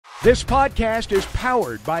This podcast is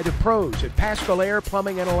powered by the pros at Pascal Air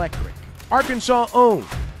Plumbing and Electric. Arkansas owned,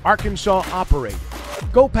 Arkansas operated.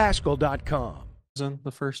 GoPascal.com.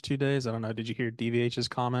 The first 2 days. I don't know. Did you hear DVH's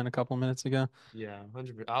comment a couple minutes ago? Yeah,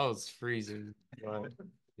 100%. I was freezing, but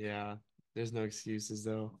yeah, there's no excuses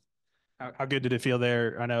though. How good did it feel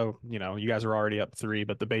there? I know, you guys are already up 3,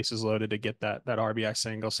 but the bases loaded to get that RBI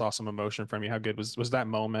single, saw some emotion from you. How good was that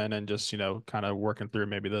moment and just, kind of working through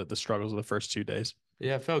maybe the struggles of the first 2 days?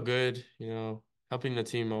 Yeah, it felt good. Helping the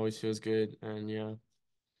team always feels good, and yeah,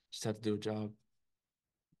 just have to do a job.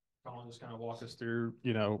 Colin, just kind of walk us through,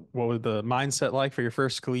 what was the mindset like for your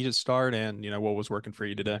first collegiate start and, what was working for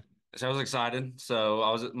you today? So I was excited.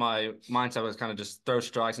 My mindset was kind of just throw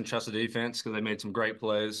strikes and trust the defense because they made some great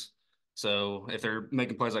plays. So if they're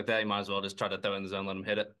making plays like that, you might as well just try to throw it in the zone, let them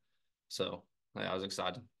hit it. So yeah, I was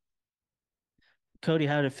excited. Koty,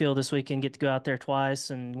 how did it feel this weekend? Get to go out there twice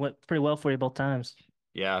and went pretty well for you both times.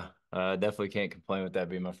 Yeah, definitely can't complain with that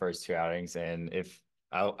being my first 2 outings. And if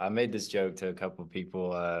I made this joke to a couple of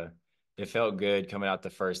people, it felt good coming out the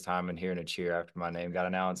first time and hearing a cheer after my name got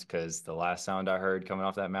announced because the last sound I heard coming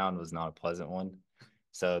off that mound was not a pleasant one.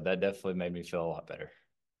 So that definitely made me feel a lot better.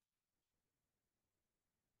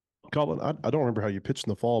 Colin, I don't remember how you pitched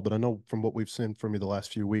in the fall, but I know from what we've seen from you the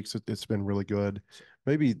last few weeks, it's been really good.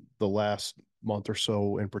 Maybe the last month or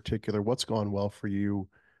so in particular, what's gone well for you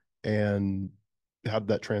and how did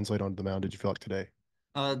that translate onto the mound? Did you feel like today?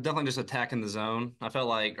 Definitely just attacking the zone. I felt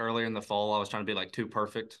like earlier in the fall I was trying to be like too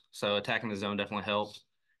perfect. So attacking the zone definitely helped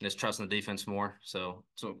and just trusting the defense more. So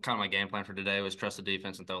kind of my game plan for today was trust the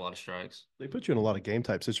defense and throw a lot of strikes. They put you in a lot of game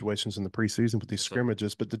type situations in the preseason with these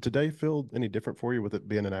scrimmages, but did today feel any different for you with it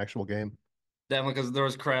being an actual game? Definitely because there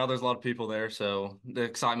was a crowd, there's a lot of people there, so the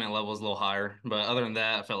excitement level was a little higher. But other than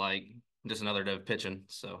that, I felt like just another day of pitching.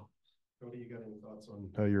 So, Koty, you got any thoughts on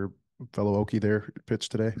how your fellow Okie there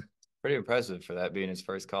pitched today? Pretty impressive for that being his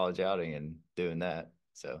first college outing and doing that.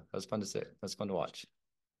 So that was fun to see. That was fun to watch.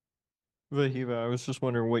 Wehiwa, I was just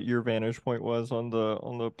wondering what your vantage point was on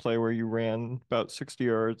the play where you ran about 60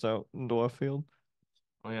 yards out in the left field.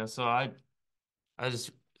 Oh yeah, so I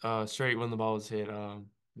just straight when the ball was hit,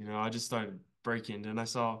 I just started breaking, and I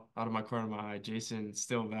saw out of my corner of my eye Jason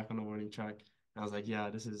still back on the warning track. And I was like, yeah,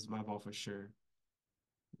 this is my ball for sure.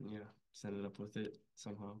 Yeah, set it up with it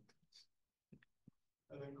somehow.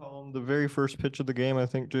 And then Colin, the very first pitch of the game, I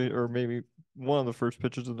think, or maybe one of the first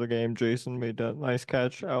pitches of the game, Jason made that nice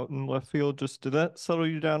catch out in left field. Just did that settle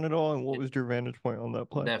you down at all? And what was your vantage point on that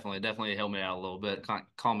play? Definitely helped me out a little bit,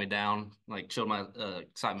 calm me down, like showed my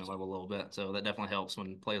excitement level a little bit. So that definitely helps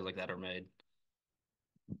when plays like that are made.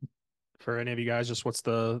 For any of you guys, just what's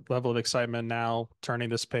the level of excitement now turning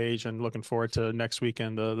this page and looking forward to next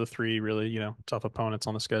weekend, the 3 really, tough opponents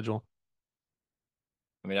on the schedule?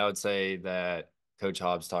 I mean, I would say that Coach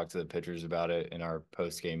Hobbs talked to the pitchers about it in our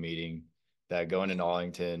post-game meeting, that going into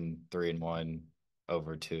Arlington 3-1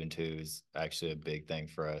 over 2-2 is actually a big thing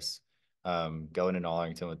for us. Going into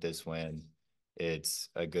Arlington with this win, it's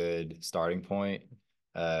a good starting point.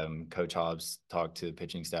 Coach Hobbs talked to the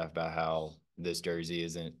pitching staff about how this jersey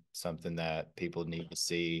isn't something that people need to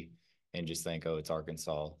see and just think, oh, it's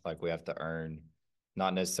Arkansas. Like we have to earn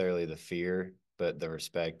not necessarily the fear, but the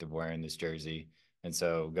respect of wearing this jersey. And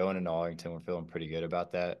so going into Arlington, we're feeling pretty good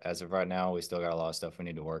about that. As of right now, we still got a lot of stuff we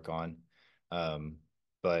need to work on,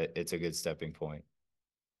 but it's a good stepping point.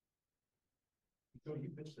 So you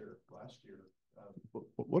pitched there last year.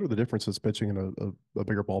 What are the differences pitching in a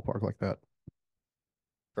bigger ballpark like that?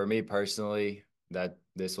 For me personally, that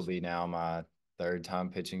this will be now my 3rd time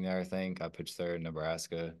pitching there, I think. I pitched there in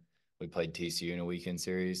Nebraska. We played TCU in a weekend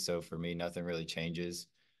series. So for me, nothing really changes.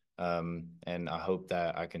 And I hope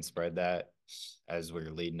that I can spread that as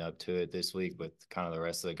we're leading up to it this week with kind of the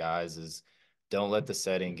rest of the guys is don't let the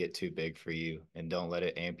setting get too big for you and don't let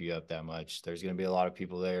it amp you up that much. There's going to be a lot of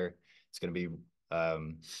people there. It's going to be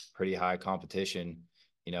pretty high competition.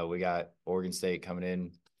 We got Oregon State coming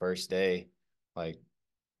in first day. Like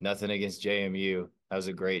nothing against JMU. That was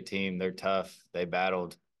a great team. They're tough. They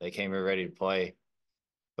battled. They came here ready to play.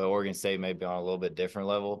 But Oregon State may be on a little bit different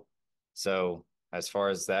level. So as far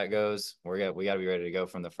as that goes, we got to be ready to go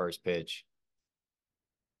from the first pitch.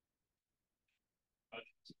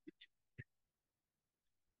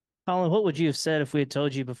 Colin, what would you have said if we had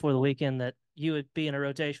told you before the weekend that you would be in a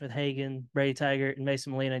rotation with Hagan, Brady Taggart, and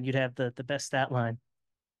Mason Molina, and you'd have the best stat line?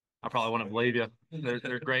 I probably wouldn't believe you.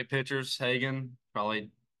 They're great pitchers. Hagan,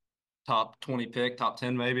 probably top 20 pick, top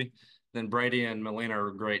 10 maybe. Then Brady and Molina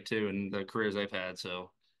are great too in the careers they've had.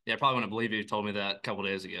 So, yeah, I probably wouldn't believe you told me that a couple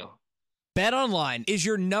days ago. BetOnline is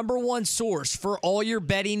your #1 source for all your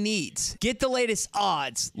betting needs. Get the latest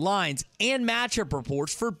odds, lines, and matchup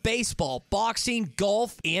reports for baseball, boxing,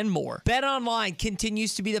 golf, and more. BetOnline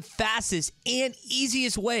continues to be the fastest and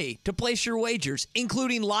easiest way to place your wagers,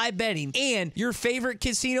 including live betting and your favorite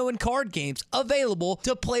casino and card games available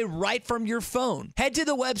to play right from your phone. Head to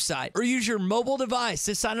the website or use your mobile device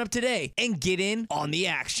to sign up today and get in on the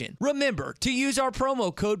action. Remember to use our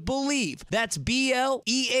promo code BELIEVE, that's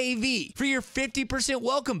BLEAV, for your 50%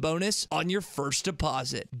 welcome bonus on your first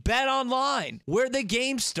deposit. Bet online, where the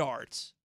game starts.